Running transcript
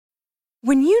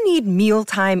When you need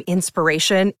mealtime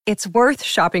inspiration, it's worth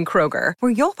shopping Kroger,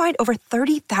 where you'll find over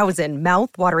 30,000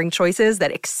 mouth-watering choices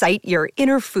that excite your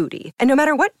inner foodie. And no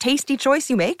matter what tasty choice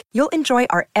you make, you'll enjoy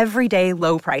our everyday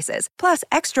low prices, plus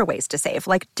extra ways to save,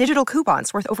 like digital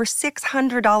coupons worth over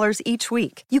 $600 each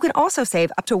week. You can also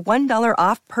save up to $1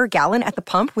 off per gallon at the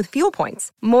pump with fuel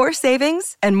points. More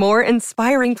savings and more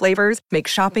inspiring flavors make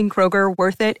shopping Kroger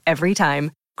worth it every time.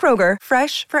 Kroger,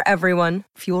 fresh for everyone.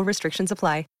 Fuel restrictions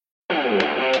apply.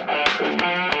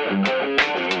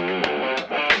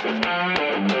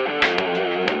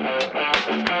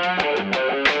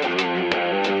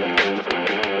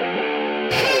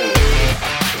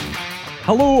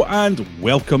 Hello and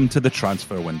welcome to the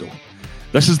Transfer Window.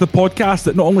 This is the podcast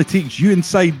that not only takes you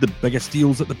inside the biggest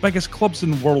deals at the biggest clubs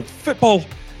in world football,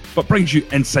 but brings you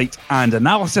insight and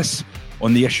analysis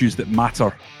on the issues that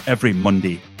matter every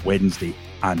Monday, Wednesday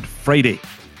and Friday.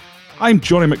 I'm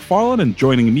Johnny McFarlane, and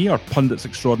joining me are pundits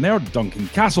extraordinaire Duncan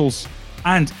Castles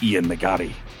and Ian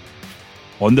McGarry.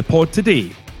 On the pod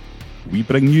today, we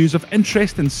bring news of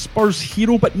interest in Spurs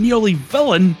hero but nearly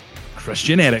villain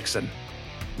Christian Eriksen.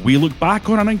 We look back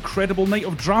on an incredible night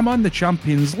of drama in the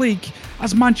Champions League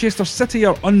as Manchester City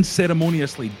are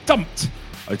unceremoniously dumped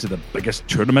out of the biggest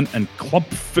tournament in club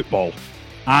football.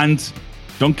 And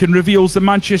Duncan reveals the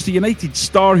Manchester United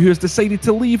star who has decided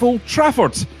to leave Old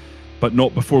Trafford, but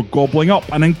not before gobbling up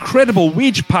an incredible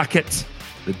wage packet,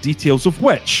 the details of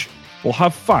which will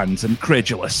have fans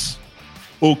incredulous.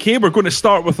 Okay, we're going to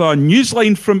start with a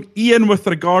newsline from Ian with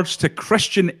regards to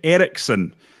Christian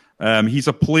Eriksen. He's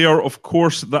a player, of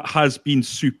course, that has been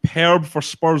superb for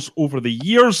Spurs over the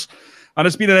years and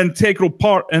has been an integral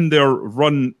part in their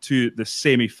run to the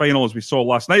semi-final, as we saw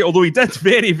last night, although he did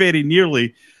very, very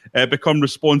nearly become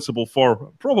responsible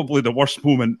for probably the worst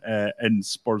moment in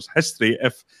Spurs history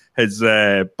if his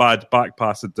bad back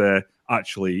pass had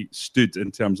actually stood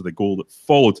in terms of the goal that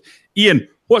followed. Ian,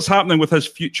 what's happening with his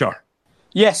future?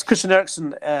 Yes, Christian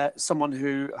Eriksen, someone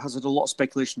who has had a lot of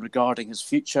speculation regarding his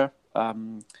future.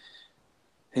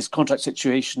 His contract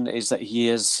situation is that he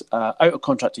is out of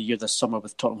contract a year this summer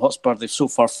with Tottenham Hotspur. They've so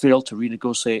far failed to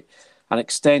renegotiate an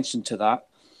extension to that.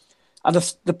 And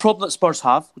the problem that Spurs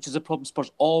have, which is a problem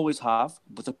Spurs always have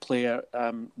with a player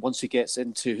once he gets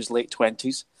into his late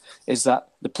 20s, is that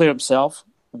the player himself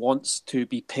wants to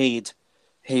be paid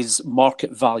his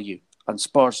market value. And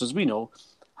Spurs, as we know,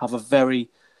 have a very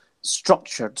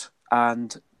structured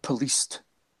and policed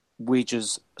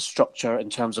wages structure in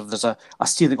terms of there's a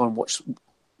ceiling on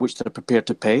which they're prepared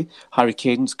to pay. Harry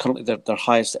Kane's currently their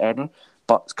highest earner,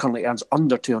 but currently earns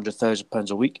under £200,000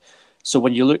 a week. So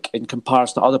when you look in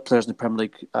comparison to other players in the Premier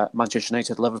League, Manchester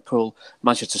United, Liverpool,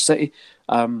 Manchester City,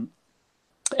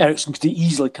 Eriksen could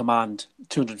easily command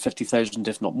 250,000,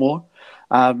 if not more.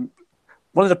 One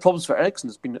of the problems for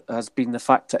Eriksen has been the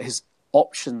fact that his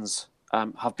options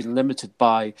have been limited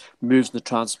by moves in the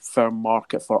transfer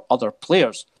market for other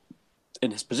players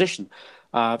in his position.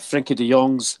 Frenkie de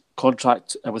Jong's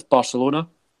contract with Barcelona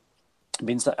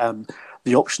means that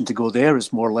the option to go there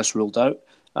is more or less ruled out.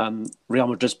 Real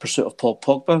Madrid's pursuit of Paul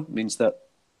Pogba means that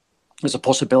there's a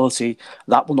possibility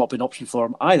that will not be an option for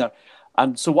him either.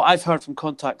 And so what I've heard from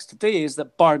contacts today is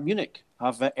that Bayern Munich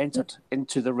have entered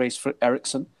into the race for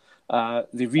Eriksen.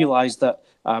 They realise that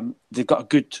they've got a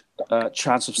good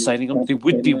chance of signing him. They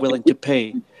would be willing to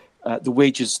pay the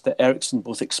wages that Eriksen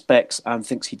both expects and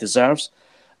thinks he deserves.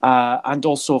 And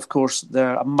also, of course,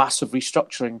 there's a massive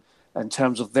restructuring in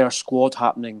terms of their squad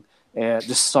happening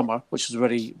this summer, which has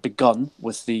already begun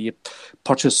with the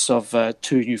purchase of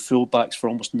two new fullbacks for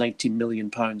almost £90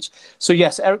 million. So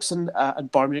yes, Eriksen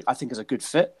and Bayern Munich, I think, is a good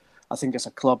fit. I think it's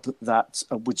a club that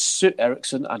would suit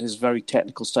Eriksen and his very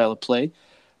technical style of play.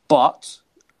 But,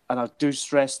 and I do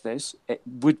stress this, it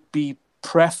would be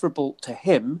preferable to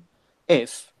him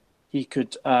if he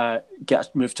could get a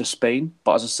move to Spain.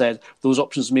 But as I said, those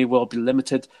options may well be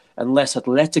limited unless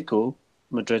Atletico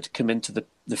Madrid come into the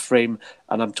frame.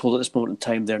 And I'm told at this moment in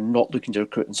time, they're not looking to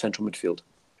recruit in central midfield.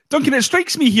 Duncan, it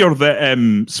strikes me here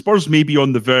that Spurs may be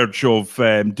on the verge of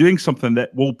doing something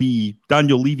that will be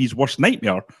Daniel Levy's worst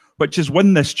nightmare, which is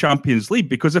win this Champions League.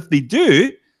 Because if they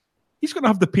do, he's going to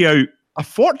have to pay out a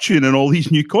fortune in all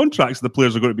these new contracts the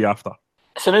players are going to be after.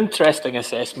 It's an interesting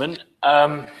assessment.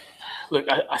 Look,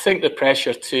 I think the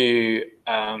pressure to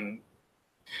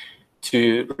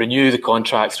renew the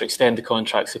contracts or extend the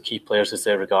contracts of key players is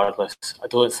there regardless. I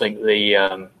don't think the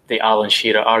Alan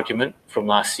Shearer argument from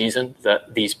last season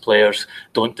that these players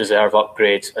don't deserve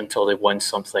upgrades until they've won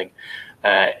something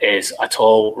is at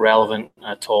all relevant,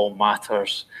 at all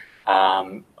matters.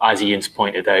 As Ian's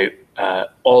pointed out,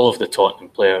 all of the Tottenham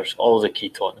players, all of the key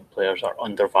Tottenham players are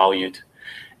undervalued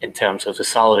in terms of the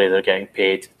salary they're getting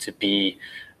paid to be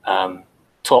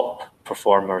top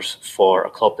performers for a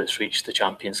club that's reached the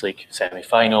Champions League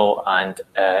semi-final and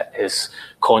is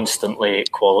constantly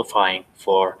qualifying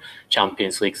for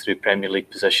Champions League through Premier League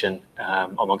position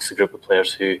amongst a group of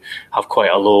players who have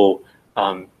quite a low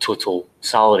total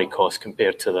salary cost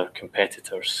compared to their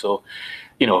competitors. So,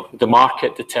 the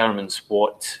market determines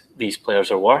what these players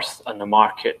are worth, and the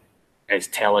market is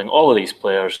telling all of these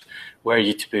players, were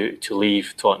you to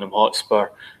leave Tottenham Hotspur,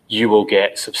 you will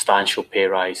get substantial pay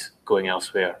rise going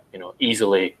elsewhere.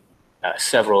 Easily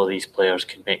several of these players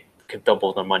can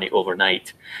double their money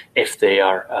overnight if they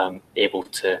are able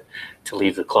to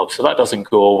leave the club. So that doesn't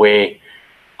go away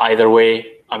either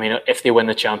way. I mean, if they win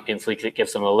the Champions League, it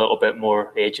gives them a little bit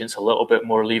more agents, a little bit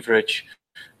more leverage,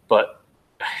 but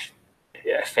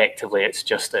effectively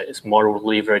it's moral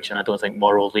leverage, and I don't think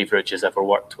moral leverage has ever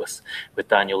worked with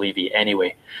Daniel Levy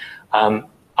anyway. I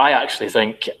actually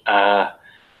think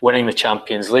winning the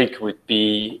Champions League would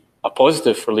be a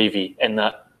positive for Levy, in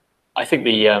that I think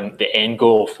the end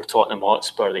goal for Tottenham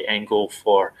Hotspur, the end goal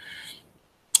for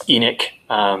ENIC,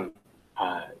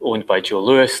 owned by Joe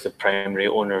Lewis, the primary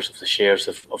owners of the shares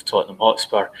of Tottenham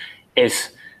Hotspur,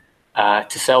 is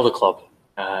to sell the club.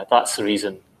 That's the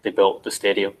reason they built the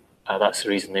stadium. That's the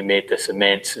reason they made this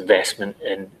immense investment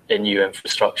in new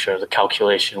infrastructure. The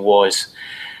calculation was,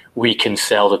 we can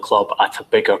sell the club at a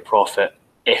bigger profit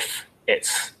if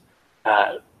it's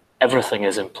everything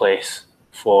is in place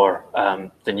for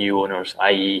the new owners,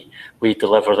 i.e. we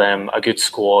deliver them a good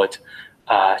squad,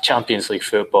 Champions League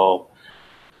football.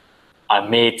 I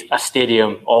made a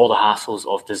stadium, all the hassles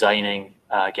of designing,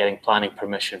 getting planning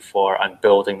permission for, and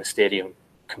building the stadium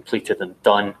completed and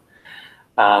done.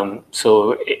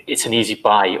 So it's an easy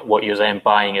buy. What you're then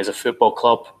buying is a football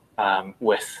club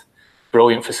with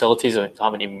brilliant facilities. I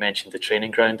haven't even mentioned the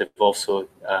training ground. They've also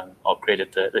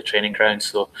upgraded the training ground.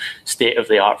 So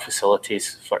state-of-the-art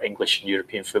facilities for English and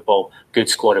European football, good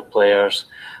squad of players,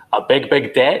 a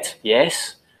big debt,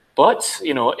 yes. But,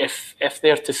 if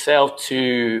they're to sell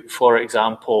to, for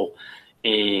example,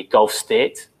 a Gulf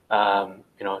state,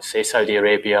 say Saudi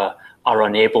Arabia are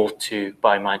unable to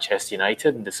buy Manchester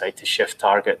United and decide to shift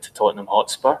target to Tottenham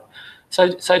Hotspur,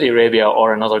 Saudi Arabia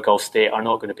or another Gulf state are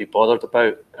not going to be bothered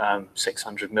about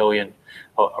 600 million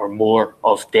or more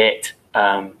of debt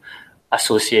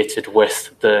associated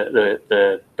with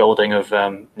the building of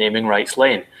Naming Rights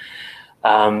Lane,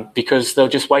 because they'll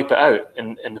just wipe it out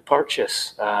in the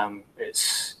purchase.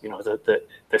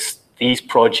 These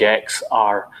projects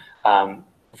are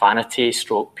vanity,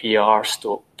 stroke PR,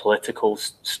 stroke political,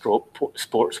 stroke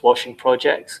sports washing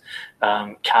projects.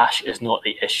 Cash is not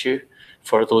the issue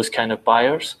for those kind of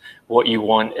buyers. What you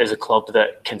want is a club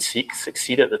that can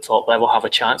succeed at the top level, have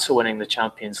a chance of winning the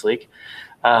Champions League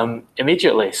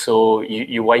immediately. So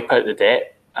you wipe out the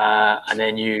debt, and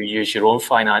then you use your own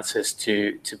finances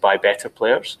to buy better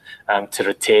players, to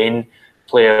retain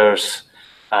players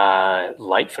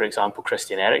like, for example,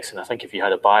 Christian Eriksen. I think if you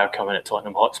had a buyer coming at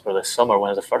Tottenham Hotspur this summer, one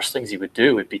of the first things he would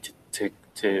do would be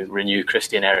to renew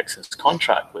Christian Eriksen's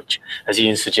contract, which, as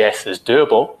Ian suggests, is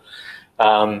doable.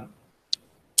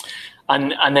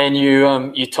 And then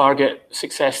you target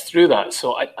success through that.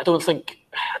 So I don't think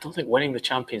winning the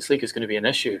Champions League is going to be an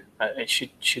issue. It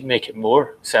should make it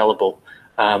more sellable.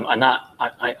 And that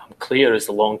I'm clear is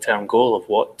the long-term goal of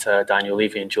what Daniel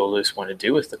Levy and Joe Lewis want to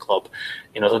do with the club.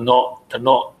 They're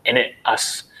not in it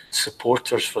as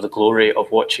supporters for the glory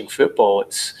of watching football.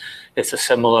 It's a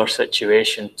similar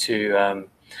situation to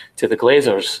the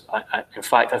Glazers. In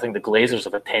fact, I think the Glazers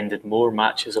have attended more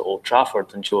matches at Old Trafford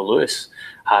than Joe Lewis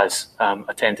has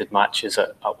attended matches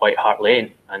at White Hart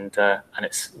Lane and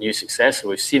its new successor.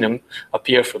 We've seen him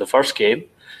appear for the first game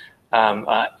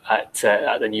at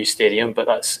the new stadium, but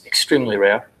that's extremely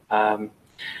rare. And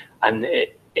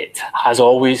it has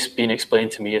always been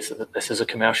explained to me is that this is a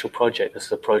commercial project. This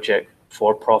is a project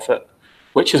for profit,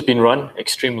 which has been run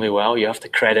extremely well. You have to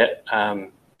credit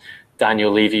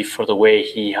Daniel Levy for the way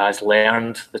he has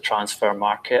learned the transfer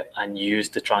market and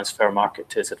used the transfer market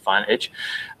to his advantage,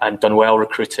 and done well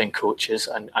recruiting coaches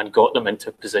and got them into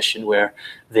a position where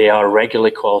they are regularly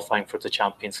qualifying for the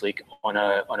Champions League on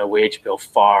a wage bill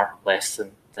far less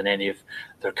than any of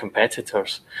their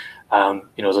competitors.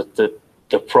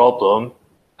 The problem,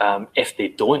 if they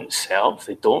don't sell, if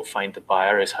they don't find the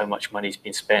buyer, is how much money's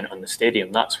been spent on the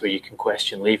stadium. That's where you can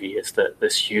question Levy, is that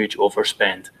this huge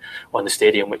overspend on the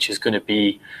stadium, which is going to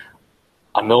be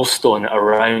a millstone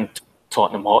around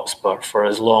Tottenham Hotspur for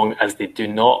as long as they do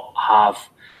not have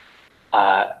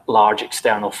large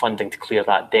external funding to clear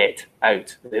that debt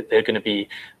out. They're going to be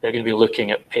looking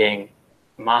at paying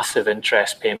massive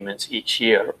interest payments each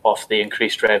year off the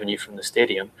increased revenue from the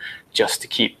stadium, just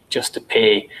to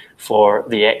pay for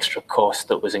the extra cost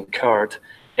that was incurred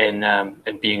in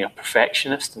being a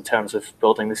perfectionist in terms of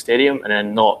building the stadium, and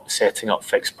then not setting up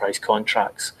fixed price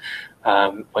contracts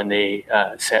when they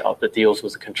set up the deals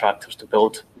with the contractors to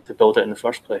build it in the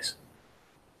first place.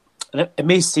 And it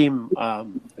may seem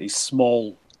a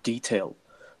small detail,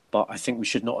 but I think we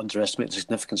should not underestimate the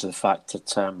significance of the fact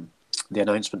that the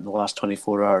announcement in the last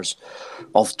 24 hours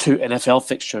of 2 NFL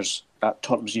fixtures at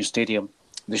Tottenham's new stadium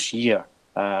this year,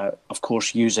 of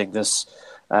course using this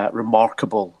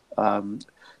remarkable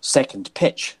second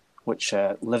pitch, which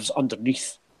lives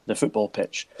underneath the football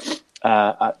pitch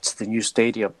at the new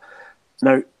stadium.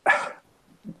 Now,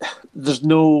 there's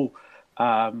no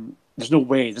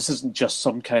way, this isn't just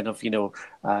some kind of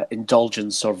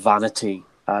indulgence or vanity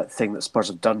thing that Spurs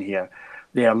have done here.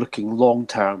 They are looking long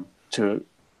term to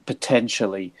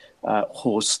potentially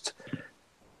host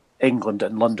England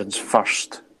and London's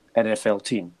first NFL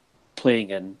team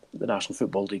playing in the National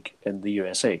Football League in the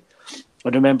USA.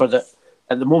 And remember that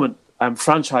at the moment,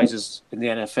 franchises in the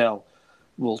NFL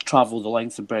will travel the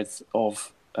length and breadth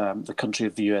of the country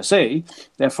of the USA.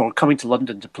 Therefore, coming to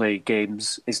London to play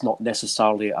games is not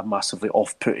necessarily a massively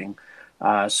off-putting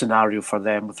scenario for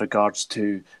them with regards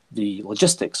to the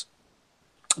logistics.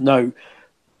 Now,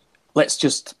 let's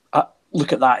just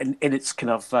look at that in its kind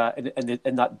of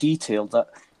in that detail. That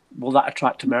will that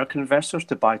attract American investors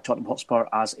to buy Tottenham Hotspur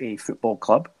as a football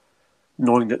club,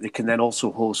 knowing that they can then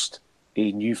also host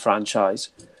a new franchise?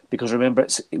 Because remember,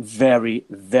 it's very,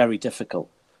 very difficult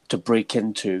to break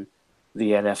into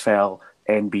the NFL,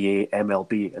 NBA,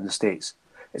 MLB in the States.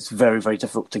 It's very, very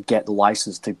difficult to get the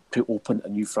license to open a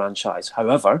new franchise.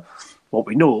 However, what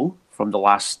we know from the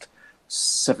last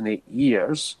 7-8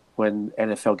 years when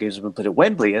NFL games have been played at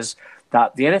Wembley is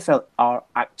that the NFL are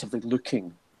actively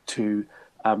looking to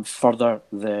further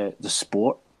the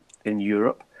sport in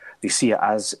Europe. They see it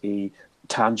as a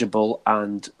tangible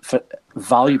and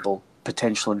valuable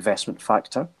potential investment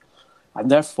factor.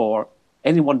 And therefore,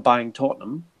 anyone buying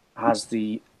Tottenham has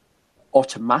the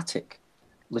automatic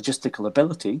logistical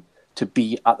ability to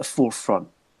be at the forefront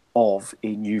of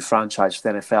a new franchise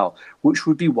for the NFL, which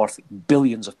would be worth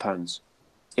billions of pounds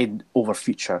in over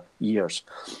future years.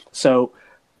 So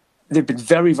they've been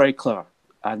very, very clever.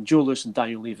 And Joe Lewis and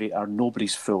Daniel Levy are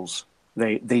nobody's fools.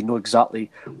 They know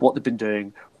exactly what they've been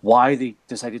doing, why they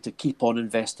decided to keep on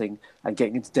investing and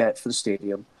getting into debt for the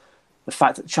stadium. The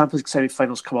fact that the Champions League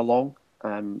semi-finals come along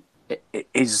it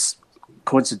is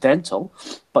coincidental,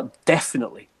 but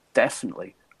definitely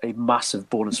a massive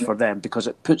bonus for them, because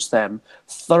it puts them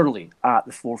thoroughly at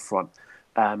the forefront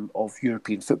of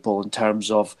European football in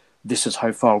terms of this is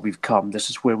how far we've come,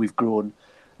 this is where we've grown.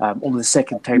 Only the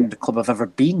second time the club have ever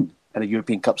been in a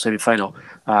European Cup semi-final,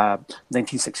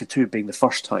 1962 being the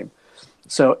first time.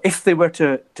 So if they were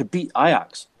to beat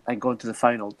Ajax and go into the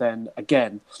final, then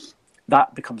again,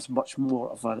 that becomes much more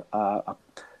of a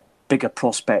bigger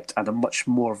prospect and a much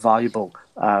more valuable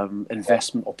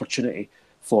investment opportunity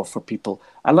for people.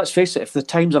 And let's face it, if the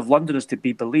Times of London is to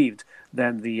be believed,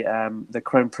 then the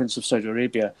Crown Prince of Saudi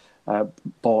Arabia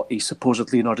bought a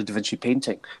supposed Leonardo da Vinci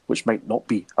painting, which might not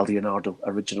be a Leonardo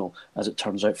original, as it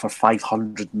turns out, for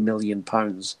 £500 million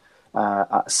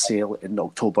at a sale in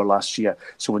October last year.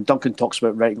 So when Duncan talks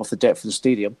about writing off the debt for the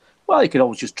stadium, well, he could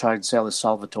always just try and sell his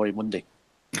Salvatore Mundi.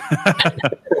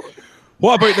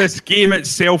 What about this game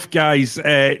itself, guys?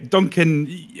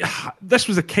 Duncan, this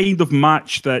was a kind of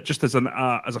match that, just as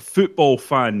a football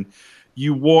fan,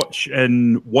 you watch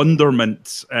in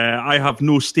wonderment. I have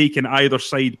no stake in either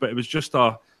side, but it was just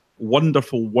a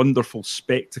wonderful, wonderful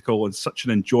spectacle and such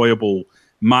an enjoyable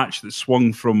match that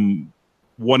swung from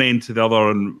one end to the other,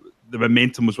 and the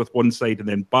momentum was with one side and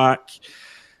then back.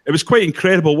 It was quite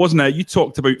incredible, wasn't it? You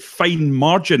talked about fine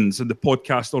margins in the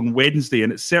podcast on Wednesday,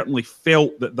 and it certainly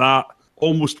felt that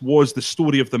almost was the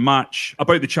story of the match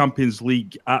about the Champions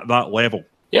League at that level.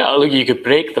 Yeah, look, you could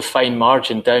break the fine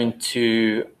margin down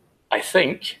to, I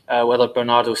think, whether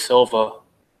Bernardo Silva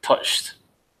touched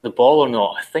the ball or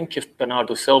not. I think if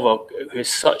Bernardo Silva, who is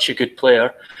such a good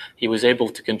player, he was able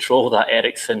to control that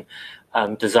Eriksen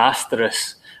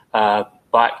disastrous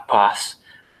back pass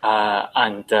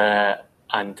and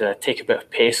take a bit of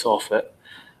pace off it.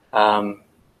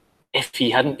 If he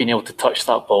hadn't been able to touch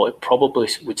that ball, it probably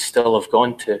would still have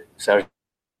gone to Sergio.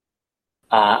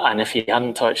 And if he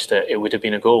hadn't touched it, it would have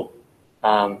been a goal.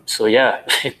 So yeah,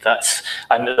 that's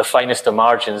and the finest of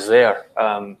margins there.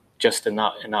 Just in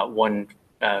that one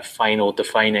final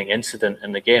defining incident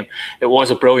in the game, it was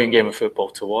a brilliant game of football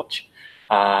to watch.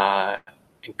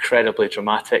 Incredibly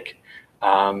dramatic.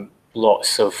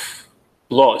 Lots of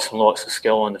lots and lots of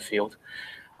skill on the field.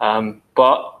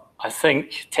 But I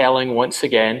think telling once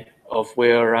again of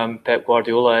where Pep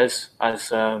Guardiola is as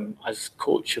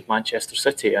coach of Manchester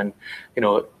City. And,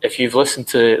 if you've listened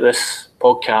to this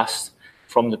podcast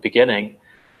from the beginning,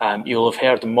 you'll have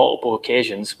heard on multiple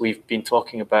occasions we've been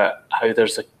talking about how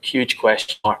there's a huge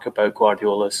question mark about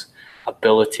Guardiola's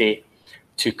ability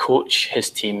to coach his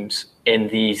teams in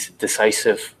these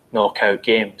decisive knockout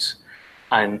games.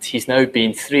 And he's now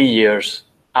been 3 years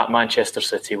at Manchester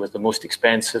City with the most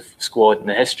expensive squad in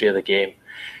the history of the game.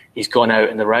 He's gone out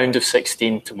in the round of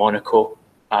 16 to Monaco.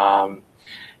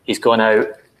 He's gone out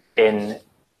in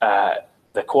the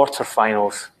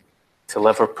quarterfinals to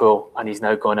Liverpool, and he's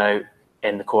now gone out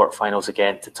in the quarterfinals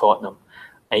again to Tottenham.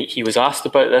 He was asked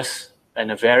about this in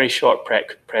a very short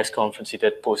press conference he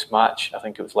did post-match. I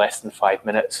think it was less than 5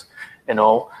 minutes in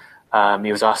all.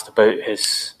 He was asked about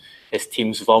his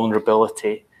team's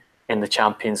vulnerability in the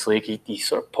Champions League. He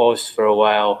sort of paused for a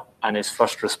while, and his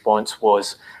first response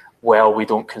was, well, we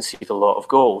don't concede a lot of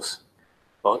goals.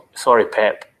 Well, sorry,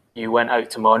 Pep, you went out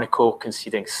to Monaco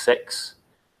conceding 6,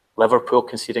 Liverpool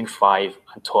conceding 5,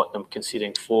 and Tottenham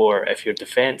conceding 4. If your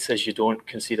defence is you don't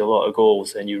concede a lot of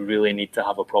goals, then you really need to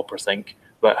have a proper think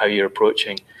about how you're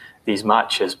approaching these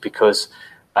matches, because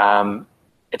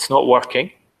it's not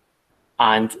working.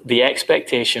 And the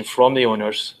expectation from the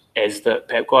owners is that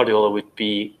Pep Guardiola would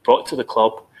be brought to the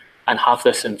club and have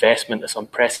this investment, this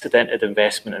unprecedented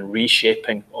investment and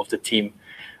reshaping of the team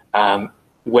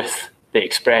with the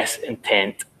express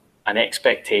intent and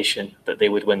expectation that they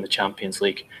would win the Champions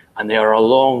League. And they are a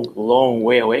long, long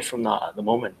way away from that at the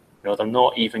moment. They're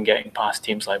not even getting past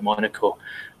teams like Monaco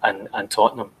and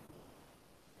Tottenham.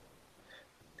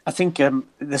 I think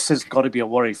this has got to be a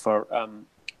worry for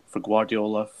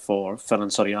Guardiola, for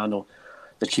Ferran Soriano,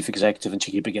 the chief executive, and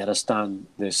Chiqui Beguerestan,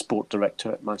 the sport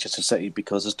director at Manchester City,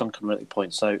 because as Duncan rightly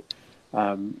points out,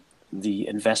 the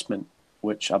investment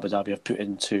which Abu Dhabi have put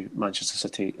into Manchester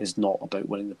City is not about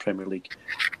winning the Premier League.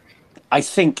 I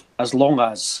think as long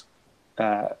as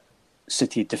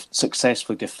City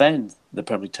successfully defend the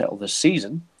Premier League title this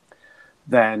season,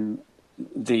 then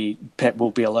the Pep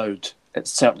will be allowed,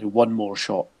 it's certainly one more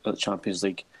shot at the Champions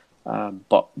League,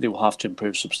 but they will have to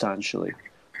improve substantially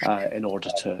in order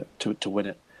to win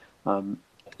it.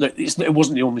 Look, it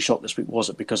wasn't the only shot this week, was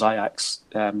it? Because Ajax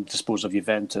disposed of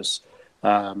Juventus,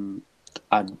 and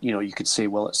you could say,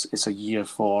 well, it's a year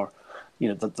for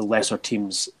the lesser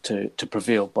teams to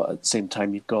prevail, but at the same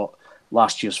time you've got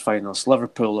last year's finals,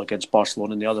 Liverpool against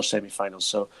Barcelona in the other semi-finals.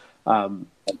 So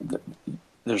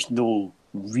there's no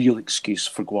real excuse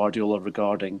for Guardiola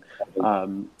regarding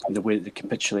the way they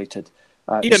capitulated.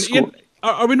 Ian,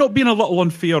 are we not being a little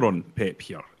unfair on Pep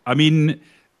here? I mean,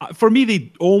 for me,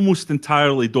 they almost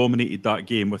entirely dominated that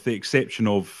game, with the exception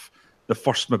of the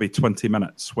first maybe 20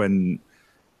 minutes when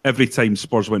every time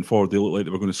Spurs went forward, they looked like they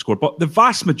were going to score. But the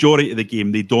vast majority of the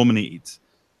game, they dominated.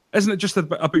 Isn't it just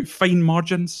about fine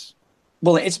margins?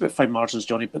 Well, it is about fine margins,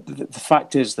 Johnny, but the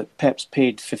fact is that Pep's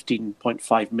paid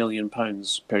 £15.5 million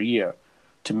per year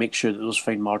to make sure that those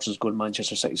fine margins go in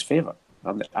Manchester City's favour,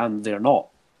 and they're not,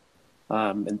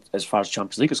 as far as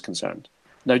Champions League is concerned.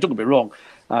 Now, don't get me wrong,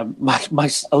 my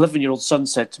 11-year-old son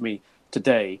said to me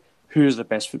today, who's the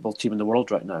best football team in the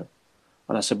world right now?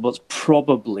 And I said, well, it's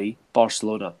probably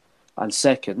Barcelona, and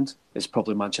second is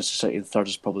probably Manchester City, and third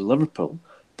is probably Liverpool.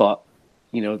 But,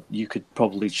 you could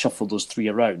probably shuffle those three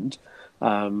around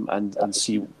and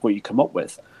see what you come up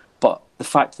with. But the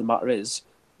fact of the matter is,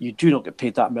 you do not get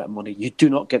paid that amount of money. You do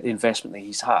not get the investment that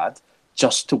he's had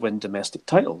just to win domestic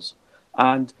titles.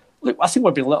 And look, I think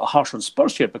we're being a little harsh on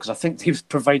Spurs here, because I think they've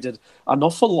provided an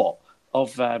awful lot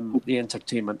of the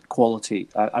entertainment quality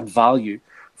and value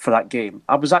for that game.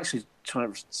 I was actually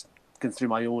trying to go through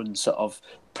my own sort of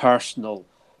personal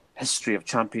history of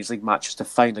Champions League matches to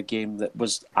find a game that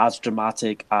was as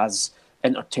dramatic, as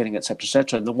entertaining, etc.,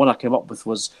 etc. And the one I came up with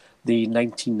was the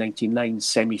 1999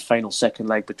 semi-final second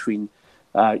leg between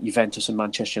Juventus and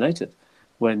Manchester United,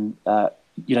 when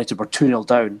United were 2-0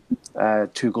 down,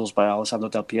 2 goals by Alessandro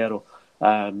Del Piero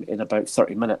in about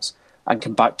 30 minutes, and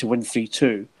came back to win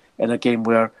 3-2 in a game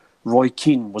where Roy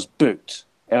Keane was booked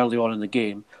early on in the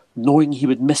game, knowing he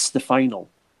would miss the final,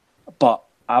 but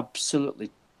absolutely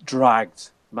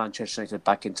dragged Manchester United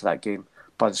back into that game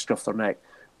by the scruff of their neck.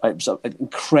 It was an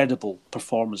incredible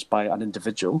performance by an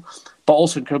individual, but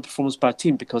also an incredible performance by a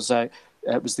team, because it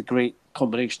was the great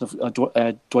combination of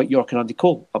Dwight Yorke and Andy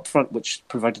Cole up front, which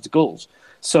provided the goals.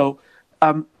 So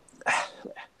I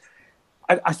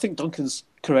think Duncan's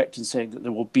correct in saying that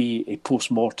there will be a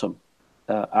post-mortem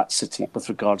at City with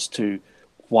regards to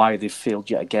why they failed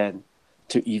yet again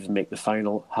to even make the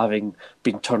final, having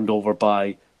been turned over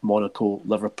by Monaco,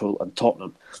 Liverpool and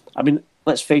Tottenham. I mean,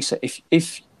 let's face it,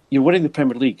 if you're winning the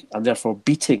Premier League and therefore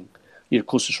beating your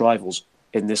closest rivals,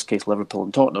 in this case Liverpool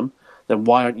and Tottenham, then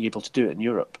why aren't you able to do it in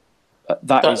Europe?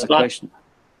 That is the question.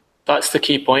 That's the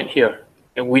key point here.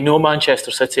 And we know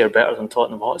Manchester City are better than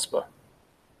Tottenham Hotspur.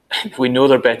 We know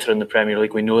they're better in the Premier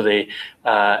League. We know they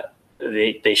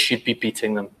should be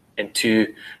beating them in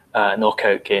 2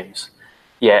 knockout games.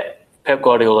 Yet Pep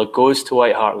Guardiola goes to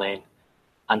White Hart Lane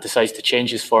and decides to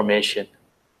change his formation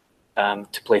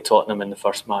to play Tottenham in the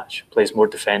first match, plays more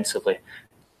defensively.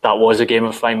 That was a game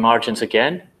of fine margins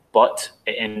again, but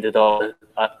it ended up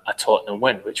a Tottenham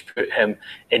win, which put him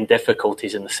in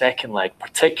difficulties in the second leg,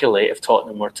 particularly if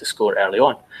Tottenham were to score early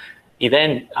on. He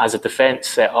then has a defence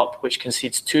set up which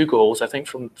concedes 2 goals, I think,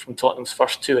 from Tottenham's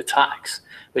first 2 attacks,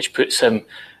 which puts him,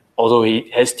 although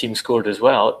his team scored as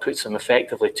well, it puts him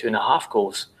effectively 2.5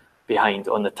 goals behind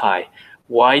on the tie.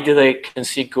 Why do they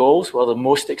concede goals? Well, the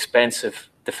most expensive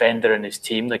defender in his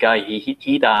team, the guy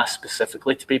he'd asked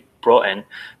specifically to be brought in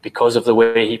because of the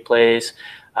way he plays,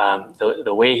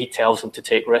 the way he tells them to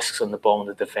take risks on the ball in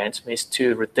the defence, makes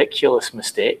 2 ridiculous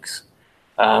mistakes.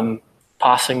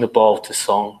 Passing the ball to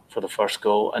Song for the first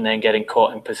goal and then getting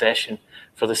caught in possession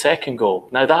for the second goal.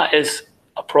 Now that is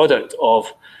a product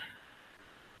of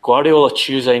Guardiola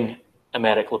choosing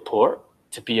Aymeric Laporte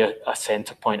to be a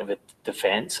centre point of a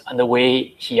defence and the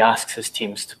way he asks his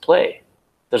teams to play.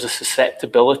 There's a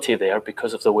susceptibility there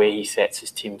because of the way he sets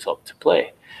his teams up to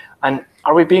play. And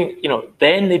are we being,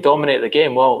 then they dominate the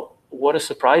game. Well, what a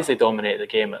surprise they dominate the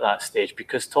game at that stage,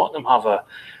 because Tottenham have a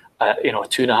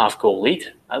 2.5 goal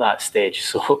lead at that stage.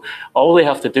 So all they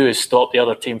have to do is stop the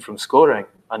other team from scoring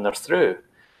and they're through.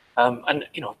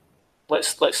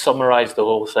 Let's summarise the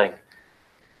whole thing.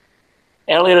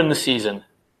 Earlier in the season,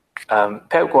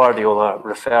 Pep Guardiola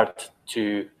referred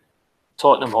to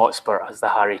Tottenham Hotspur as the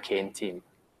Harry Kane team.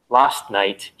 Last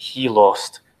night, he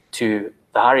lost to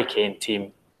the Harry Kane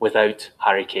team without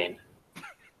Harry Kane.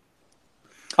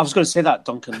 I was going to say that,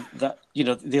 Duncan, that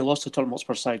they lost to Tottenham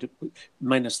Hotspur side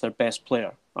minus their best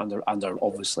player and they're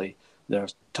obviously their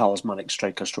talismanic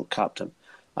striker stroke captain.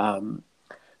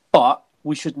 But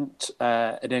we shouldn't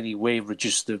in any way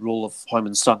reduce the role of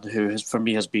Heung-min Son, who for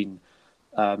me has been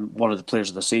one of the players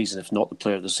of the season, if not the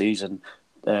player of the season,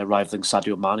 rivaling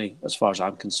Sadio Mane as far as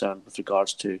I'm concerned with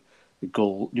regards to the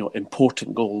goal,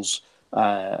 important goals,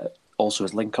 also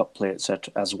his link-up play,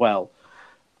 etc. as well.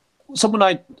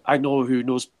 Someone I know who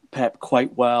knows Pep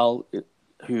quite well,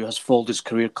 who has followed his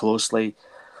career closely,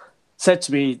 said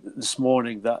to me this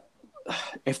morning that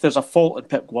if there's a fault in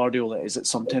Pep Guardiola is that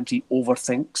sometimes he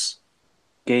overthinks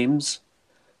games.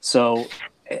 So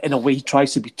in a way, he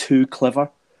tries to be too clever.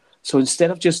 So instead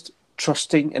of just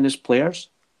trusting in his players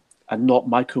and not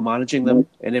micromanaging them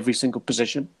in every single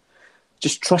position,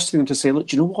 just trusting them to say, look,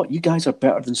 do you know what? You guys are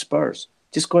better than Spurs.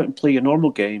 Just go out and play your normal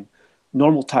game,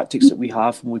 normal tactics that we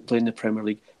have when we play in the Premier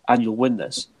League, and you'll win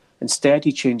this. Instead,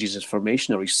 he changes his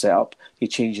formation or his setup. He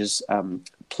changes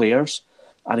players,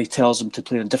 and he tells them to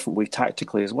play in a different way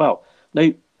tactically as well.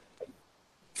 Now,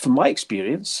 from my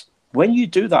experience, when you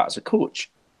do that as a coach,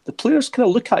 the players kind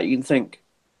of look at you and think,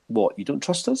 what, you don't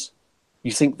trust us?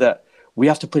 You think that we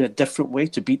have to play in a different way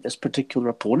to beat this particular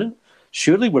opponent?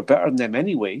 Surely we're better than them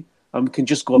anyway, and we can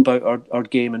just go about our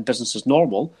game and business as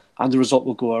normal, and the result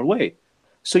will go our way.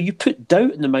 So you put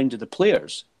doubt in the mind of the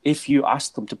players if you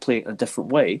ask them to play it in a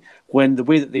different way, when the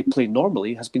way that they play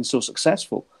normally has been so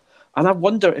successful. And I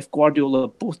wonder if Guardiola,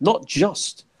 both, not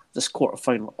just this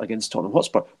quarter-final against Tottenham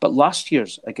Hotspur, but last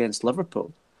year's against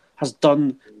Liverpool, has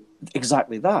done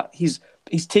exactly that. He's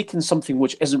taken something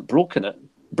which isn't broken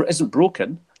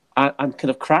and kind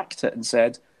of cracked it and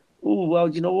said, oh, well,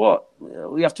 you know what?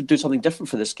 We have to do something different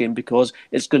for this game because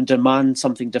it's going to demand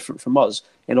something different from us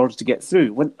in order to get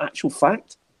through, when actual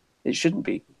fact, it shouldn't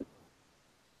be.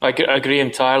 I agree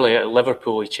entirely. At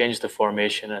Liverpool, he changed the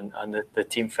formation and the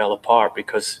team fell apart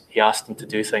because he asked them to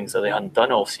do things that they hadn't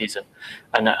done all season.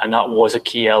 And that was a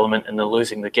key element in the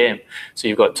losing the game. So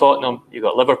you've got Tottenham, you've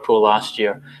got Liverpool last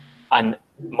year, and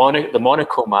the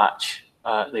Monaco match,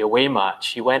 the away match,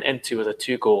 he went into with a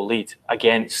 2-goal lead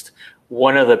against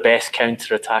one of the best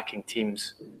counter-attacking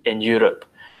teams in Europe,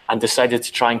 and decided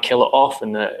to try and kill it off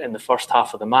in the first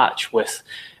half of the match with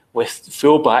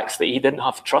fullbacks that he didn't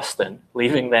have trust in,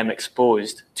 leaving them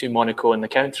exposed to Monaco in the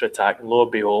counter-attack. And lo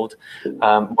and behold,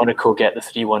 Monaco get the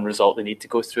 3-1 result they need to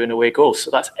go through in away goals.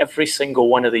 So that's every single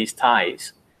one of these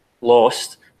ties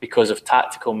lost because of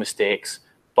tactical mistakes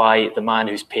by the man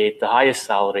who's paid the highest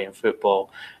salary in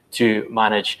football to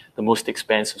manage the most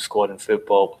expensive squad in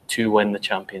football to win the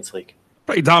Champions League.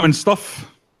 Pretty damning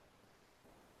stuff.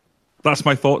 That's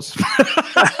my thoughts.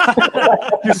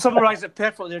 You summarised it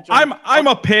perfectly there, John. I'm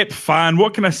a Pep fan.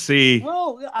 What can I say?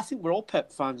 Well, I think we're all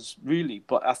Pep fans, really.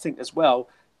 But I think as well,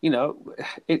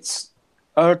 it's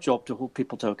our job to hold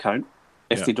people to account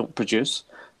if they don't produce.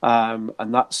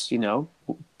 And that's,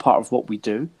 part of what we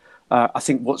do. I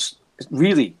think what's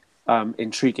really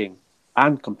intriguing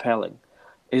and compelling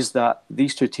is that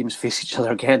these two teams face each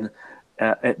other again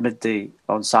at midday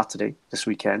on Saturday this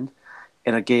weekend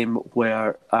in a game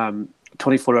where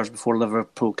 24 hours before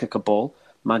Liverpool kick a ball,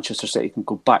 Manchester City can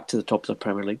go back to the top of the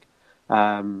Premier League.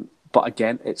 But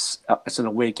again, it's an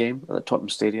away game at the Tottenham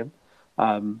Stadium.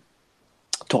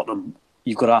 Tottenham,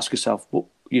 you've got to ask yourself,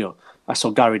 I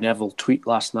saw Gary Neville tweet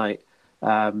last night,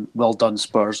 well done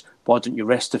Spurs, why don't you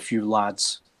rest a few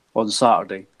lads on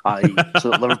Saturday, i.e. so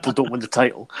that Liverpool don't win the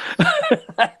title.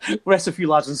 Rest a few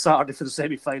lads on Saturday for the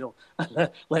semi-final.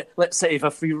 Let's City have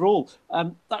a free roll.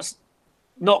 That's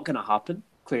not going to happen,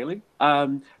 clearly.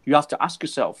 You have to ask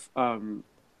yourself,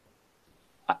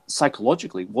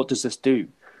 psychologically, what does this do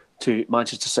to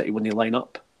Manchester City when they line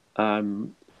up?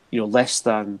 Less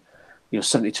than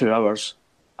 72 hours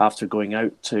after going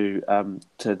out to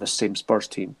the same Spurs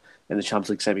team in the Champions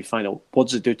League semi-final. What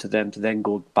does it do to them to then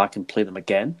go back and play them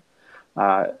again?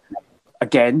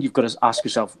 Again, you've got to ask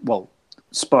yourself, well,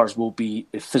 Spurs will be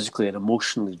physically and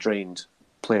emotionally drained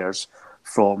players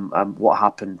from what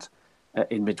happened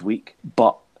in midweek,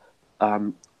 but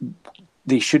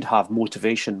they should have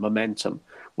motivation, momentum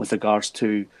with regards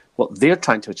to what they're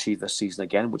trying to achieve this season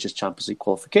again, which is Champions League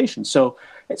qualification. So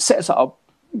it sets it up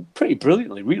pretty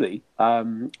brilliantly, really,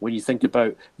 when you think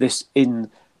about this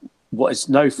in what is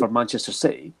now for Manchester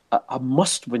City a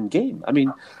must-win game. I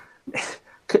mean,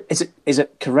 is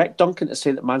it correct, Duncan, to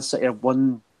say that Man City are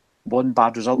one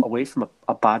bad result away from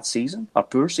a bad season, a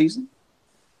poor season?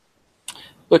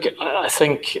 Look, I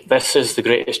think this is the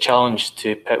greatest challenge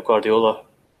to Pep Guardiola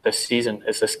this season,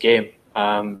 is this game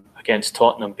against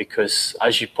Tottenham, because,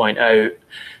 as you point out,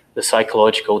 the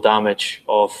psychological damage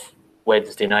of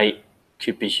Wednesday night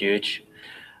could be huge.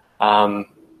 And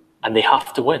they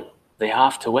have to win. They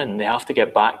have to win. They have to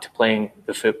get back to playing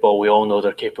the football we all know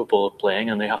they're capable of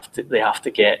playing, and they have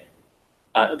to get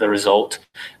the result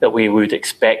that we would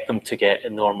expect them to get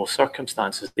in normal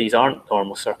circumstances. These aren't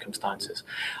normal circumstances.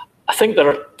 I think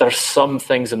there's some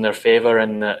things in their favour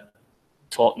in that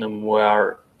Tottenham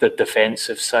were the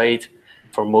defensive side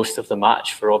for most of the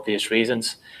match for obvious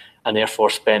reasons, and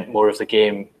therefore spent more of the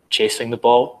game chasing the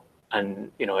ball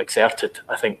and exerted,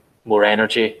 I think, more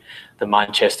energy than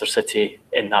Manchester City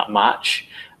in that match,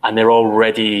 and they're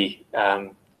already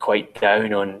quite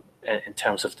down in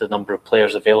terms of the number of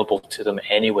players available to them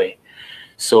anyway.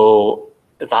 So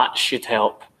that should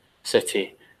help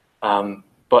City.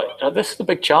 But this is the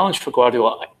big challenge for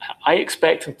Guardiola. I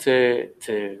expect him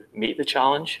to meet the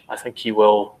challenge. I think he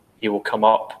will come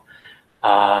up.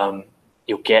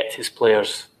 He'll get his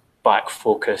players back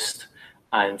focused,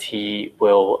 and he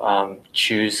will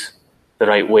choose the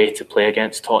right way to play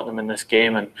against Tottenham in this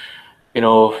game. And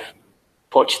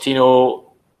Pochettino,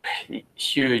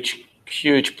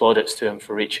 huge plaudits to him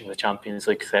for reaching the Champions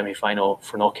League semi-final,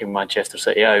 for knocking Manchester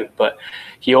City out. But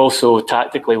he also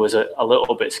tactically was a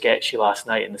little bit sketchy last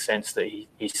night, in the sense that he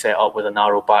set up with a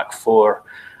narrow back four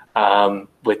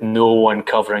with no one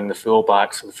covering the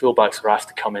fullbacks. So the fullbacks were asked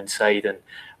to come inside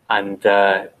and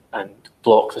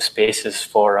block the spaces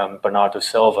for Bernardo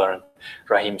Silva and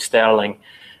Raheem Sterling.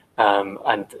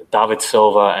 And David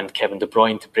Silva and Kevin De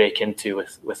Bruyne to break into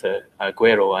with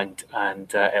Aguero,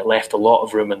 and it left a lot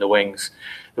of room in the wings.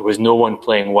 There was no one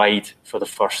playing wide for the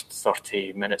first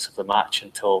 30 minutes of the match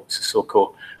until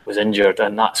Sissoko was injured,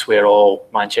 and that's where all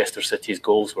Manchester City's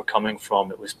goals were coming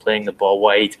from. It was playing the ball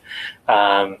wide,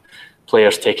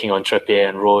 players taking on Trippier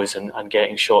and Rose and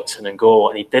getting shots in and goal,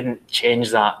 and he didn't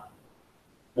change that,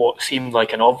 what seemed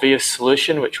like an obvious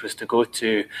solution, which was to go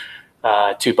to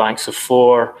two banks of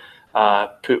four,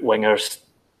 put wingers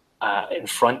in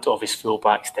front of his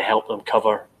fullbacks to help them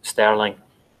cover Sterling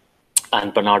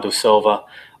and Bernardo Silva,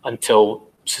 until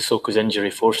Sissoko's injury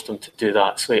forced him to do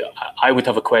that. So I would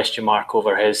have a question mark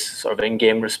over his sort of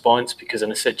in-game response, because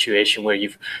in a situation where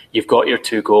you've got your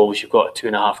 2 goals, you've got a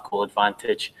 2.5 goal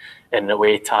advantage in the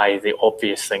away tie, the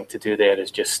obvious thing to do there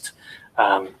is just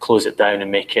close it down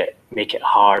and make it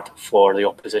hard for the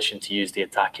opposition to use the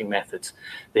attacking methods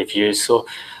they've used. So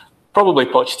probably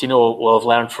Pochettino will have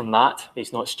learned from that.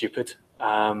 He's not stupid,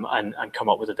 and come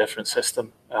up with a different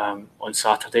system on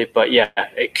Saturday. But yeah,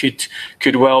 it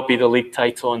could well be the league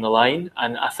title on the line,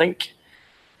 and I think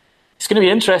it's going to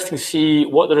be interesting to see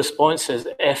what the response is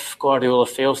if Guardiola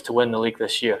fails to win the league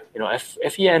this year.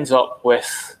 If he ends up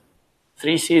with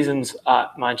 3 seasons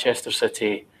at Manchester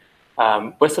City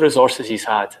with the resources he's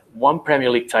had, one Premier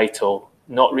League title,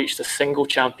 not reached a single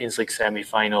Champions League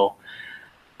semi-final,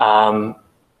 2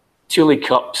 League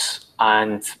Cups,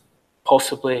 and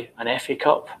possibly an FA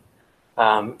Cup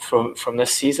from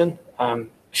this season.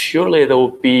 Surely there will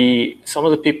be some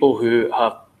of the people who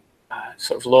have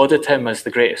sort of lauded him as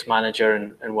the greatest manager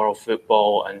in world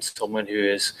football and someone who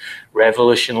has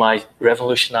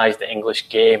revolutionised the English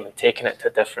game and taken it to a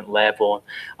different level, and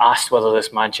asked whether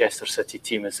this Manchester City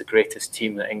team is the greatest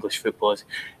team that English football has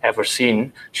ever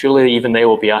seen. Surely even they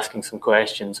will be asking some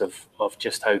questions of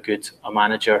just how good a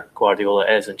manager Guardiola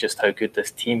is and just how good this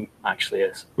team actually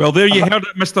is. Well, there you heard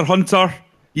it, Mr. Hunter.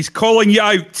 He's calling you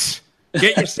out.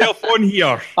 Get yourself on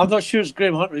here. I'm not sure it's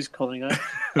Graham Hunter he's calling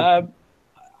out.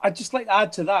 I'd just like to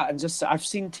add to that, and just I've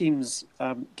seen teams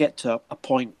get to a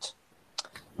point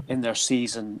in their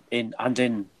season in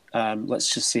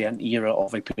let's just say an era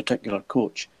of a particular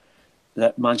coach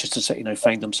that Manchester City now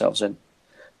find themselves in,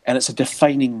 and it's a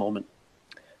defining moment.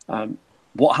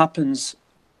 What happens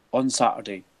on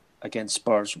Saturday against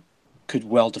Spurs could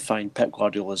well define Pep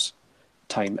Guardiola's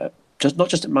time, not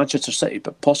just at Manchester City,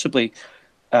 but possibly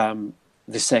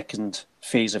the second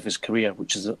phase of his career,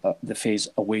 which is the phase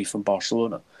away from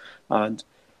Barcelona, and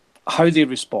how they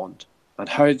respond and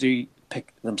how they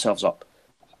pick themselves up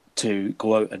to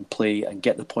go out and play and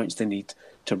get the points they need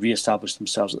to re-establish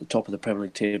themselves at the top of the Premier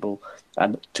League table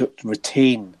and to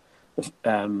retain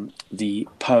the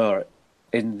power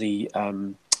in the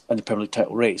Premier League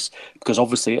title race. Because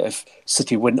obviously, if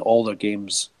City win all their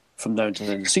games from now until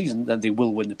the end of the season, then they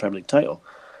will win the Premier League title.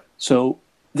 So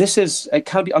it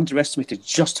can't be underestimated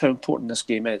just how important this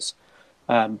game is,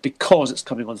 because it's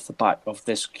coming off the back of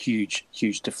this huge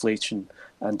deflation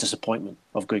and disappointment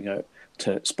of going out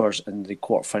to Spurs in the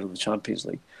quarter-final of the Champions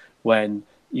League. When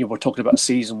we're talking about a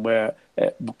season where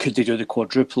could they do the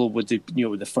quadruple? Would they,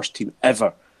 the first team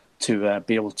ever to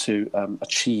be able to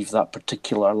achieve that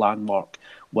particular landmark?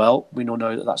 Well, we know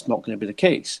now that that's not going to be the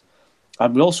case,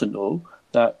 and we also know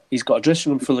that he's got a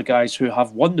dressing room full of guys who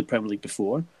have won the Premier League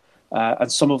before.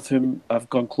 And some of whom have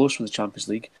gone close from the Champions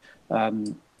League,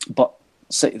 but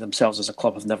City themselves as a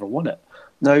club have never won it.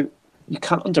 Now, you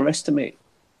can't underestimate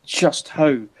just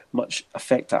how much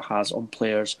effect that has on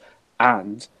players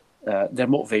and their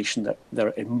motivation,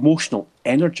 their emotional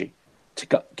energy to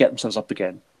get themselves up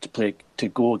again, to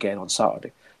go again on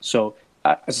Saturday. So,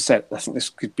 as I said, I think this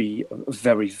could be a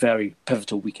very, very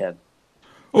pivotal weekend.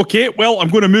 Okay, well, I'm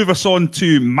going to move us on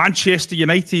to Manchester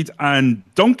United, and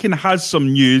Duncan has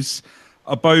some news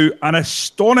about an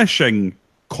astonishing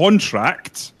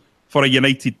contract for a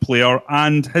United player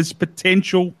and his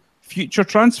potential future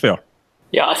transfer.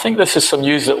 Yeah, I think this is some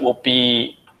news that will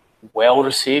be well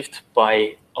received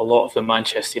by a lot of the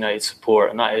Manchester United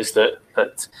support, and that is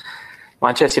that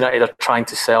Manchester United are trying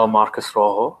to sell Marcos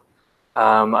Rojo.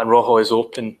 And Rojo is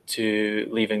open to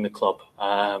leaving the club,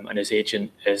 and his agent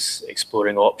is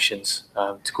exploring options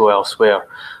to go elsewhere.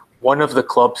 One of the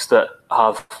clubs that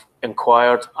have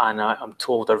inquired, and I'm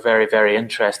told are very, very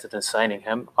interested in signing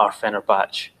him, are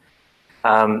Fenerbahce.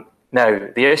 Now,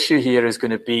 the issue here is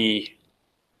going to be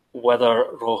whether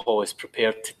Rojo is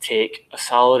prepared to take a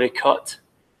salary cut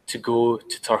to go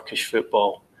to Turkish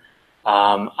football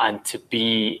and to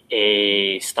be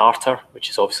a starter, which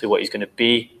is obviously what he's going to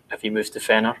be if he moves to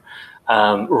Fener,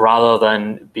 rather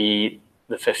than be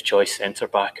the fifth choice centre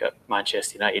back at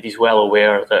Manchester United. He's well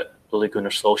aware that Ole Gunnar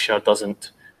Solskjaer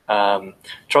doesn't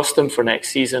trust him for next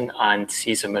season and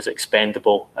sees him as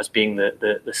expendable, as being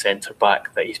the centre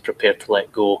back that he's prepared to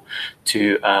let go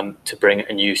to bring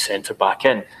a new centre back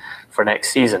in for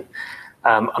next season.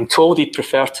 I'm told he'd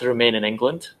prefer to remain in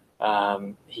England.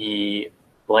 He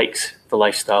likes the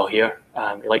lifestyle here.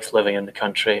 He likes living in the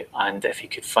country, and if he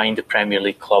could find a Premier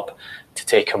League club to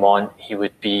take him on, he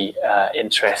would be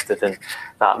interested in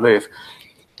that move.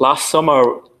 Last summer,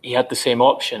 he had the same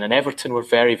option, and Everton were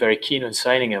very, very keen on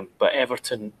signing him, but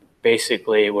Everton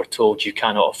basically were told you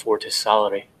cannot afford his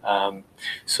salary,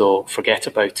 so forget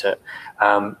about it.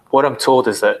 What I'm told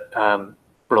is that,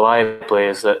 reliably,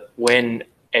 is that when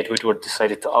Ed Woodward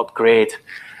decided to upgrade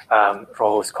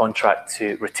Rojo's contract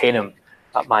to retain him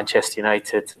at Manchester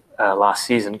United last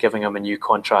season, giving him a new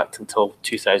contract until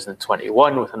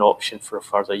 2021 with an option for a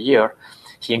further year,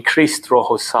 he increased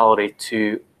Rojo's salary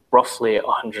to roughly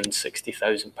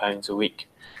 £160,000 a week,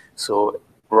 so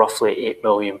roughly £8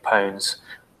 million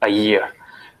a year.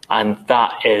 And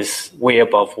that is way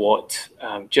above what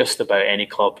just about any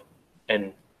club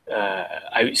in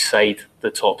outside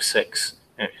the top six,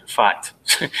 in fact,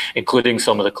 including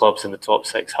some of the clubs in the top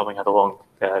six having had a long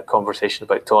conversation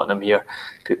about Tottenham here,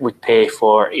 would pay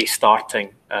for a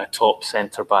starting top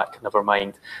centre-back, never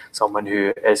mind someone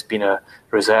who has been a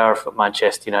reserve at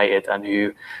Manchester United and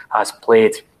who has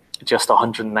played just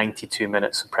 192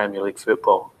 minutes of Premier League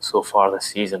football so far this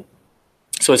season.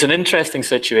 So it's an interesting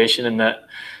situation in that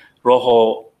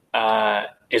Rojo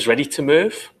is ready to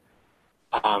move,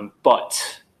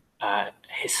 but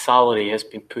his salary has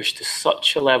been pushed to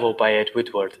such a level by Ed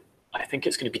Woodward. I think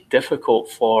it's going to be difficult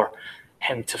for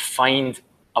him to find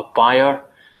a buyer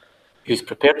who's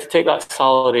prepared to take that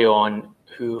salary on,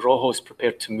 who Rojo's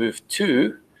prepared to move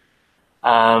to,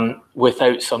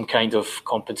 without some kind of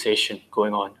compensation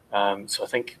going on. So I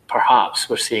think perhaps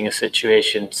we're seeing a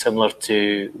situation similar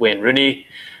to Wayne Rooney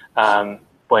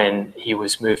when he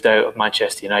was moved out of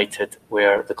Manchester United,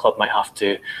 where the club might have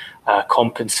to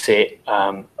compensate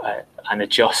and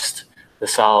adjust the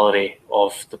salary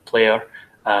of the player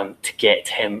to get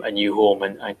him a new home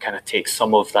and kind of take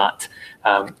some of that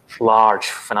large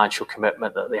financial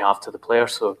commitment that they have to the player.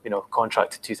 So,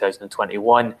 contract to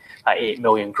 2021 at 8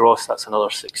 million gross, that's another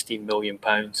 16 million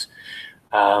pounds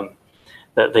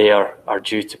that they are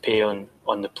due to pay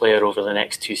on the player over the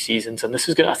next 2 seasons. And this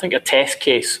is, I think, a test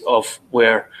case of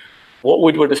what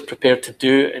Woodward is prepared to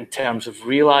do in terms of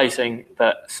realising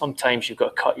that sometimes you've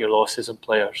got to cut your losses on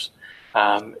players.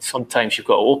 Sometimes you've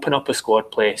got to open up a squad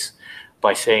place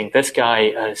by saying, this guy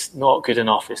is not good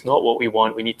enough, it's not what we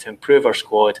want, we need to improve our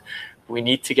squad, we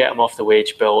need to get him off the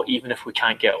wage bill. Even if we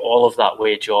can't get all of that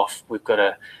wage off, we've got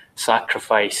to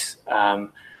sacrifice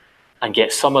and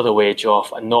get some of the wage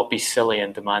off and not be silly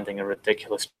in demanding a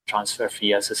ridiculous transfer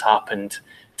fee, as has happened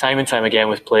time and time again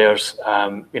with players.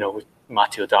 With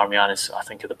Matteo Darmian is, I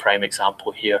think, the prime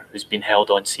example here, who's been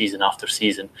held on season after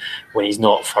season when he's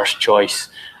not first choice,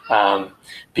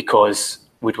 because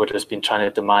Woodward has been trying to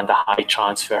demand a high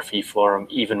transfer fee for him,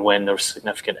 even when there's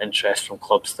significant interest from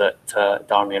clubs that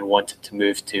Darmian wanted to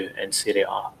move to in Serie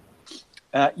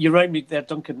A. You remind me there,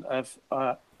 Duncan, of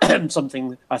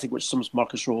something I think which sums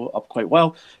Marcus Rojo up quite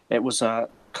well. It was a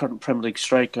current Premier League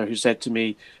striker who said to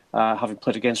me, having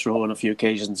played against Rojo on a few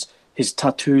occasions, his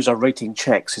tattoos are writing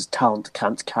checks his talent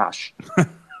can't cash.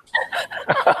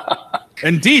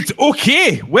 Indeed.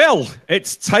 Okay, well,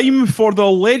 it's time for the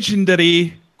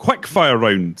legendary quickfire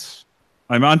round.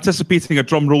 I'm anticipating a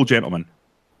drum roll, gentlemen.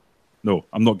 No,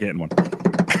 I'm not getting one.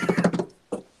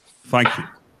 Thank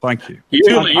you.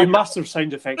 You master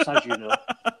sound effects, as you know.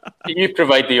 You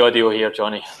provide the audio here,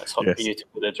 Johnny. It's up to you to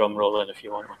put the drum roll in if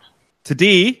you want one.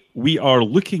 Today, we are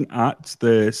looking at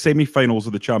the semi-finals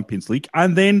of the Champions League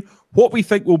and then what we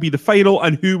think will be the final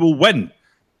and who will win.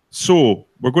 So,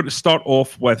 we're going to start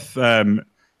off with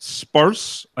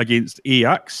Spurs against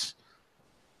Ajax.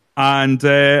 And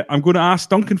I'm going to ask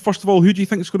Duncan, first of all, who do you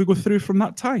think is going to go through from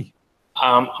that tie?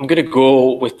 I'm going to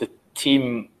go with the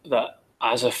team that,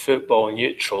 as a football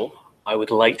neutral, I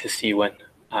would like to see win.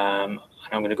 And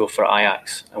I'm going to go for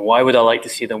Ajax. And why would I like to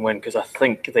see them win? Because I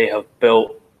think they have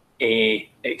built a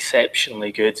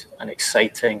exceptionally good and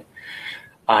exciting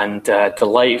and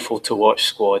delightful to watch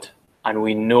squad. And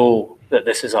we know that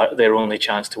this is their only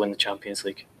chance to win the Champions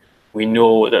League. We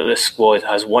know that this squad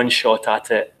has one shot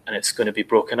at it and it's going to be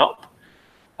broken up.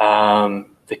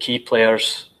 The key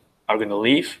players are going to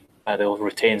leave. They'll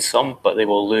retain some, but they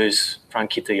will lose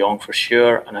Frankie de Jong for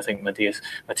sure, and I think Matthias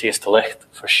de Ligt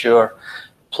for sure,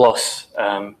 plus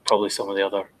probably some of the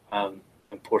other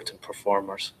important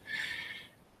performers.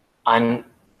 And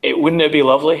wouldn't it be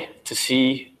lovely to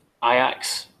see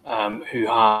Ajax, who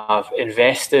have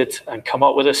invested and come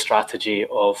up with a strategy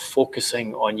of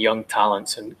focusing on young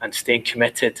talents and staying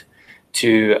committed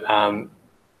to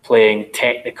playing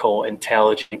technical,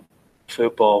 intelligent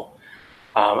football,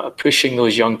 pushing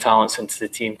those young talents into the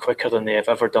team quicker than they have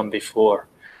ever done before,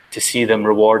 to see them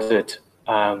rewarded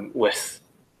with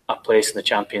a place in the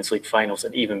Champions League finals,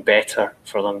 and even better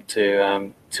for them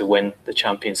to win the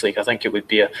Champions League. I think it would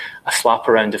be a slap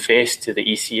around the face to the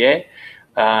ECA,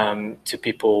 to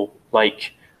people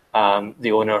like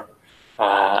the owner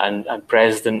and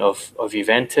president of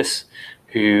Juventus,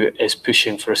 who is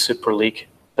pushing for a Super League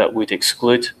that would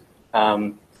exclude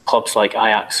clubs like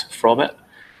Ajax from it.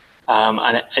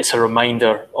 And it's a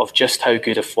reminder of just how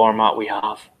good a format we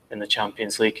have in the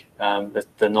Champions League,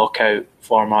 the knockout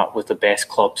format with the best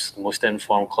clubs, the most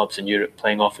informed clubs in Europe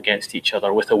playing off against each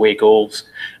other with away goals,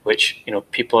 which,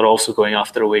 people are also going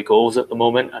after away goals at the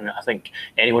moment. And I think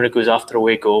anyone who goes after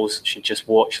away goals should just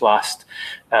watch last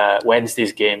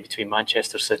Wednesday's game between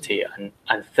Manchester City and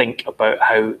think about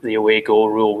how the away goal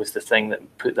rule was the thing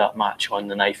that put that match on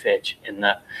the knife edge, in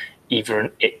that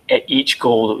even each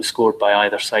goal that was scored by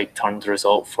either side turned the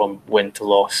result from win to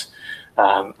loss,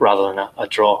 rather than a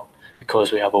draw.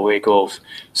 because we have away goals.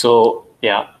 So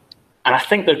yeah, and I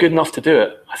think they're good enough to do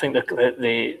it. I think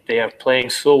they are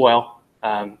playing so well,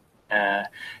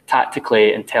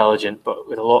 tactically intelligent, but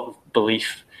with a lot of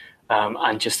belief,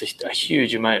 and just a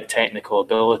huge amount of technical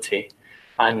ability.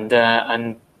 And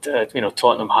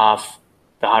Tottenham have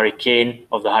the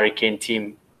Harry Kane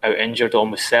team out injured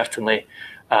almost certainly.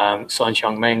 Son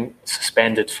Heung-min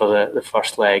suspended for the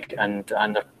first leg, and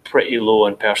they're pretty low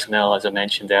on personnel, as I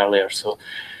mentioned earlier. So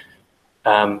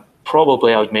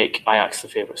probably I would make Ajax the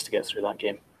favourites to get through that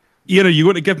game. Ian, are you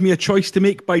going to give me a choice to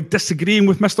make by disagreeing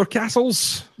with Mr.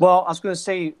 Castles? Well, I was going to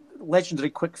say legendary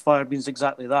quickfire means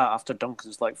exactly that after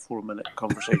Duncan's 4-minute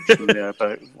conversation there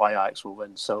about why Ajax will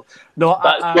win. So no,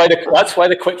 that's why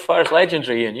the quickfire is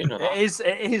legendary, Ian. You know that.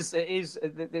 It is.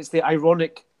 It's the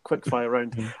ironic quickfire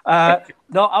round.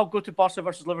 No, I'll go to Barca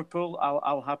versus Liverpool.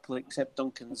 I'll happily accept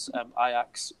Duncan's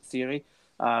Ajax theory.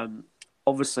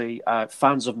 Obviously,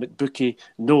 fans of McBookie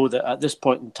know that at this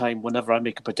point in time, whenever I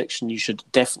make a prediction, you should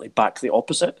definitely back the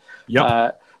opposite.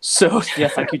 Yep. So, yeah,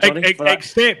 thank you, Johnny, for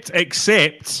that.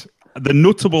 Except the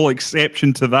notable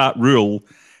exception to that rule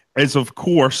is, of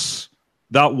course,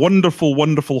 that wonderful,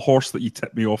 wonderful horse that you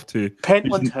tipped me off to.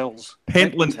 Pentland Hills.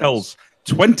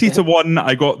 20-1.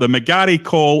 I got the McGarry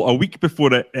call a week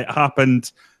before it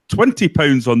happened.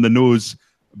 £20 on the nose.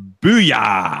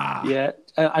 Booyah! Yeah.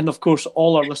 And of course,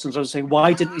 all our listeners are saying,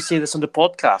 "Why didn't you say this on the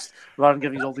podcast rather than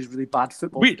giving all these really bad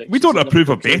football predictions?" We don't approve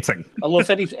of betting. Although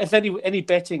if any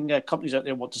betting companies out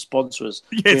there want to sponsor us,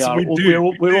 yes,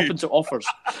 we're open to offers.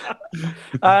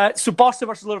 So Barca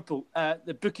versus Liverpool.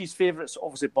 The bookies' favourites,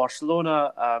 obviously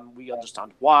Barcelona. We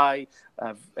understand why.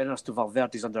 Ernesto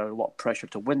Valverde's under a lot of pressure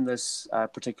to win this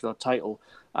particular title,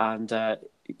 and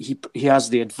he has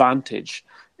the advantage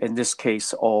in this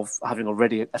case of having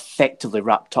already effectively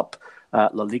wrapped up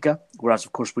La Liga, whereas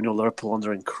of course we know Liverpool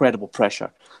under incredible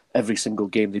pressure every single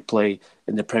game they play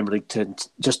in the Premier League to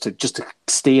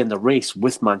stay in the race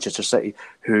with Manchester City,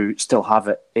 who still have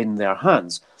it in their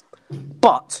hands.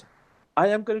 But I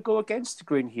am going to go against the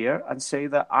grain here and say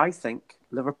that I think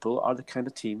Liverpool are the kind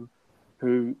of team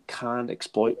who can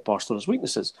exploit Barcelona's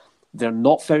weaknesses. They're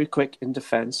not very quick in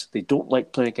defence. They don't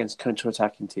like playing against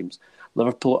counter-attacking teams.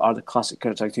 Liverpool are the classic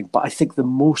counter-attacking team. But I think the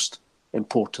most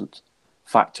important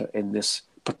factor in this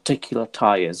particular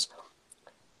tie is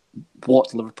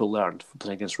what Liverpool learned from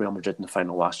playing against Real Madrid in the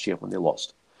final last year when they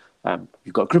lost.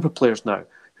 You've got a group of players now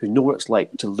who know what it's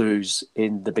like to lose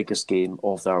in the biggest game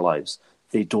of their lives.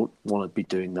 They don't want to be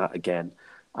doing that again.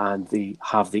 And they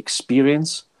have the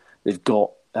experience. They've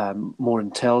got more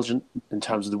intelligent in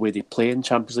terms of the way they play in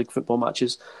Champions League football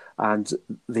matches, and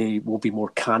they will be more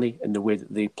canny in the way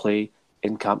that they play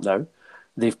in Camp Nou.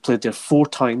 They've played there 4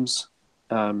 times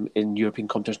in European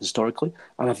competition historically,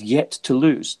 and have yet to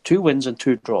lose. 2 wins and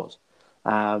 2 draws.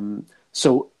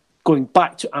 So going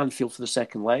back to Anfield for the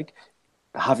second leg,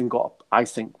 having got, I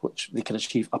think, which they can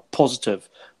achieve a positive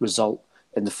result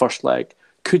in the first leg,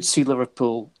 could see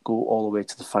Liverpool go all the way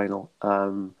to the final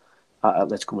at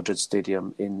Atletico Madrid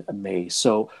Stadium in May.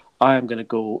 So I am going to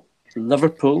go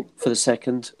Liverpool for the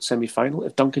second semi-final.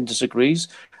 If Duncan disagrees,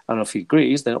 and if he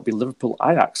agrees, then it'll be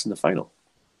Liverpool-Ajax in the final.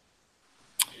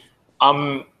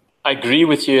 I agree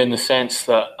with you in the sense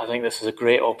that I think this is a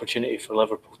great opportunity for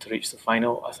Liverpool to reach the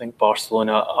final. I think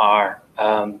Barcelona are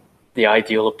the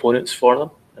ideal opponents for them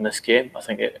in this game. I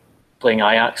think playing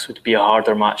Ajax would be a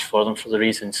harder match for them for the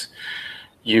reasons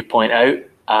you point out.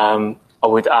 I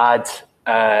would add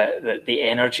that the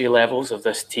energy levels of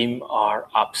this team are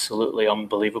absolutely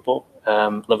unbelievable.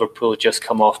 Liverpool just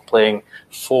come off playing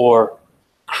 4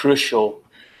 crucial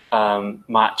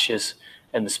matches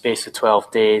in the space of 12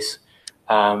 days.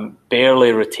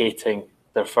 Barely rotating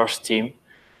their first team,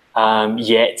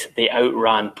 yet they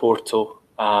outran Porto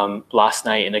last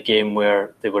night in a game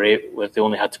where they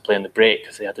only had to play in the break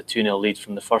because they had a 2-0 lead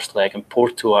from the first leg. And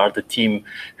Porto are the team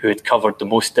who had covered the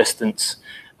most distance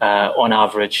on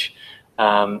average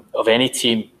of any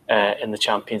team in the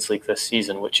Champions League this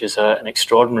season, which is an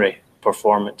extraordinary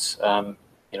performance.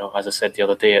 As I said the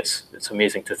other day, it's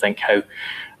amazing to think how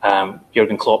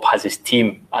Jurgen Klopp has his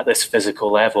team at this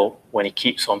physical level when he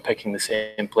keeps on picking the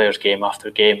same players game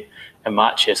after game in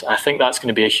matches. And I think that's going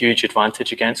to be a huge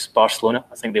advantage against Barcelona.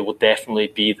 I think they will definitely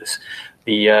be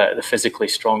the physically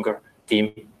stronger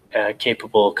team,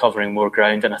 capable of covering more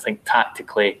ground. And I think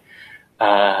tactically,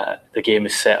 the game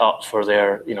is set up for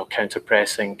their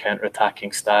counter-pressing,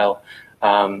 counter-attacking style.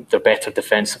 They're better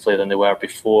defensively than they were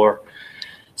before.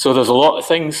 So there's a lot of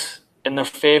things in their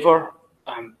favour,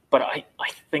 but I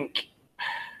think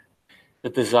the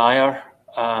desire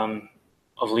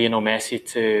of Lionel Messi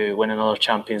to win another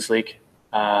Champions League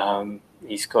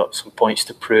He's got some points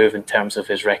to prove in terms of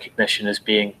his recognition as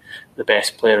being the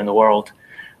best player in the world.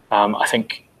 I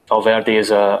think Valverde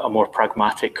is a more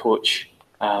pragmatic coach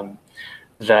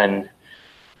than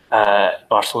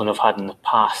Barcelona have had in the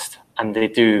past, and they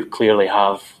do clearly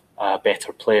have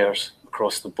better players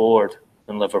across the board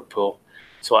than Liverpool.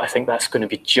 So I think that's going to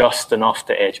be just enough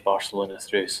to edge Barcelona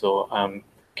through. So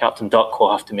Captain Duck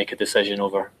will have to make a decision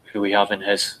over who we have in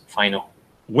his final.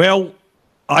 Well,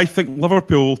 I think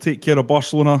Liverpool will take care of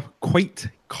Barcelona quite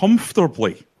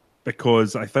comfortably,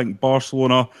 because I think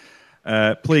Barcelona,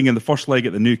 playing in the first leg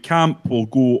at the new camp, will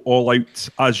go all out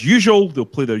as usual. They'll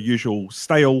play their usual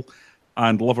style,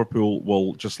 and Liverpool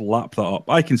will just lap that up.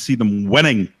 I can see them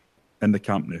winning in the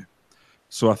Camp Nou.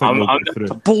 So I think they'll go through.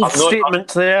 A bold statement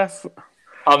there.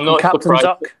 I'm not Captain surprised.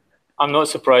 Duck. I'm not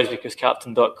surprised, because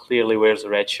Captain Duck clearly wears a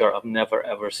red shirt. I've never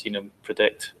ever seen him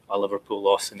predict a Liverpool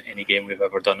loss in any game we've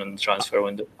ever done in the transfer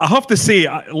window. I have to say,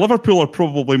 Liverpool are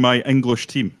probably my English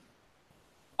team.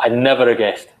 I never have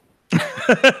guessed.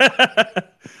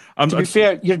 To be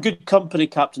fair, you're good company,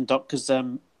 Captain Duck, because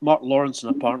Mark Lawrenson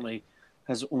apparently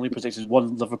has only predicted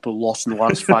one Liverpool loss in the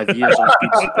last 5 years on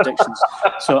his predictions.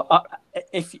 So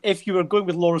if you were going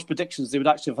with Lawrence's predictions, they would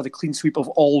actually have had a clean sweep of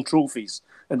all trophies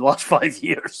in the last 5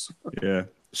 years. Yeah.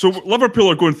 So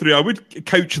Liverpool are going through. I would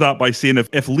couch that by saying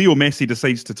if Leo Messi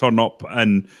decides to turn up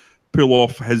and pull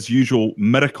off his usual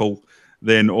miracle,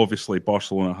 then obviously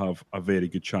Barcelona have a very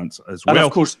good chance as well. And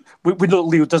of course, we know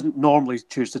Leo doesn't normally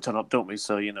choose to turn up, don't we?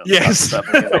 So, you know. Yes,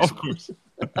 of course.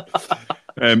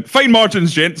 Fine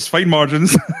margins, gents. Fine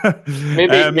margins.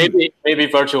 Maybe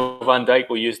Virgil van Dijk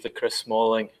will use the Chris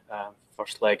Smalling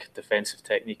first leg defensive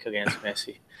technique against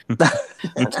Messi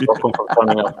and stop him from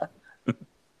turning up.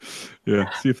 Yeah,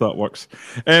 see if that works.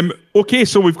 Okay,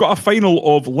 so we've got a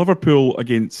final of Liverpool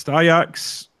against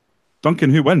Ajax. Duncan,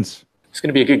 who wins? It's going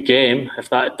to be a good game if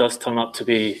that does turn up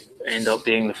to end up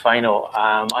being the final.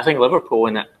 I think Liverpool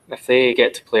win it. If they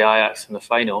get to play Ajax in the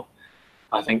final,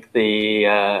 I think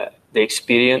the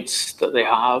experience that they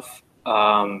have,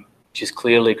 which is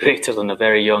clearly greater than a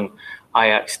very young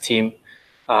Ajax team,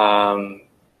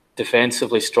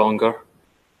 defensively stronger,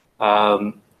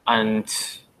 and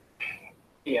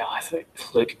yeah, I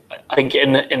think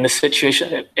in the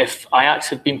situation, if Ajax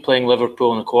had been playing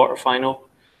Liverpool in the quarterfinal,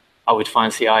 I would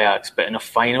fancy Ajax, but in a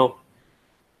final,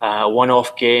 a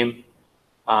one-off game,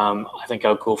 I think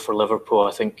I'll go for Liverpool.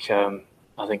 I think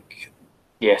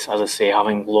yes, as I say,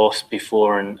 having lost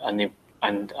before and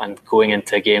going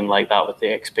into a game like that with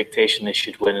the expectation they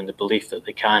should win and the belief that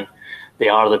they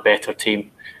are the better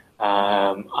team,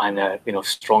 and a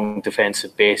strong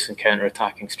defensive base and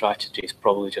counter-attacking strategy is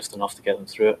probably just enough to get them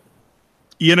through it.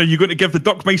 Ian, are you going to give the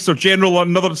Duckmeister General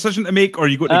another decision to make, or are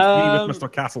you going to agree with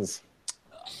Mr. Castles?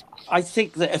 I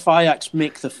think that if Ajax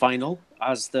make the final,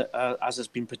 as has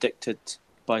been predicted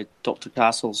by Dr.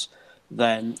 Castles,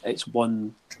 then it's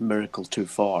one miracle too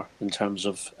far in terms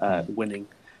of winning.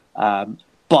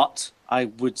 But I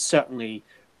would certainly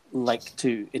like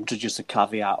to introduce a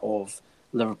caveat of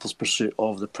Liverpool's pursuit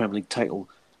of the Premier League title,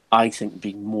 I think,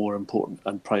 being more important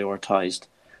and prioritised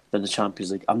than the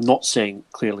Champions League. I'm not saying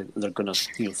clearly they're going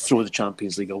to throw the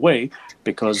Champions League away,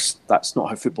 because that's not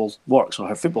how football works or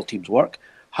how football teams work.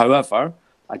 However,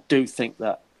 I do think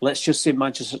that, let's just say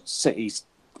Manchester City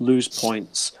lose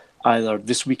points either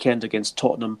this weekend against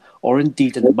Tottenham or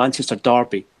indeed in the Manchester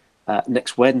Derby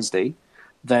next Wednesday,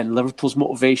 then Liverpool's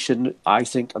motivation, I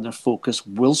think, and their focus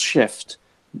will shift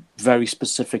very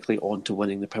specifically onto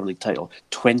winning the Premier League title.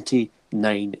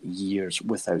 29 years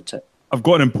without it. I've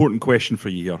got an important question for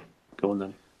you here. Go on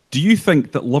then. Do you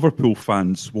think that Liverpool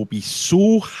fans will be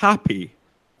so happy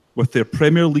with their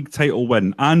Premier League title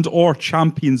win and or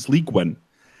Champions League win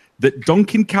that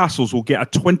Duncan Castles will get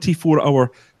a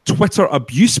 24-hour Twitter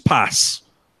abuse pass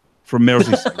from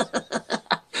Merseyside?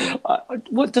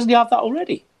 What, doesn't he have that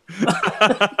already?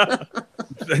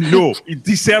 No,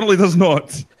 he certainly does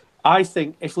not. I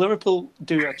think if Liverpool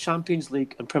do a Champions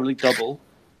League and Premier League double,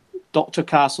 Dr.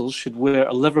 Castles should wear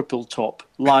a Liverpool top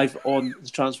live on the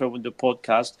Transfer Window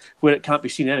podcast, where it can't be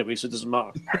seen anyway, so it doesn't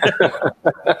matter.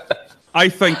 I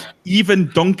think even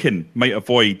Duncan might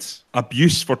avoid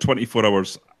abuse for 24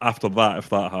 hours after that, if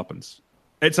that happens.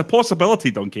 It's a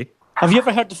possibility, Donkey. Have you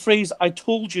ever heard the phrase, "I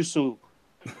told you so"?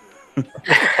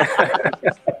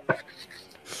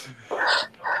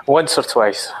 Once or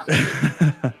twice.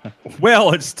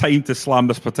 Well, it's time to slam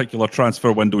this particular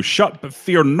transfer window shut, but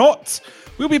fear not.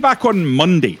 We'll be back on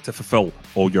Monday to fulfill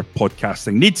all your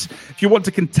podcasting needs. If you want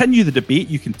to continue the debate,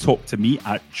 you can talk to me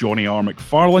at Johnny R.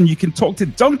 McFarlane. You can talk to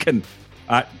Duncan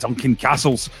at Duncan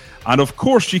Castles. And of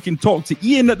course, you can talk to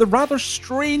Ian at the rather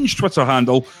strange Twitter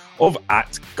handle of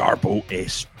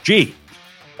 @GarboSJ.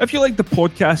 If you like the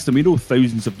podcast, and we know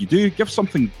thousands of you do, give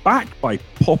something back by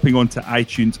popping onto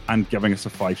iTunes and giving us a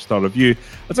 5-star review,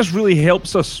 as this really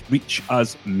helps us reach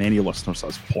as many listeners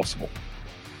as possible.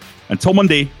 Until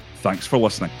Monday, thanks for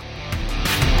listening.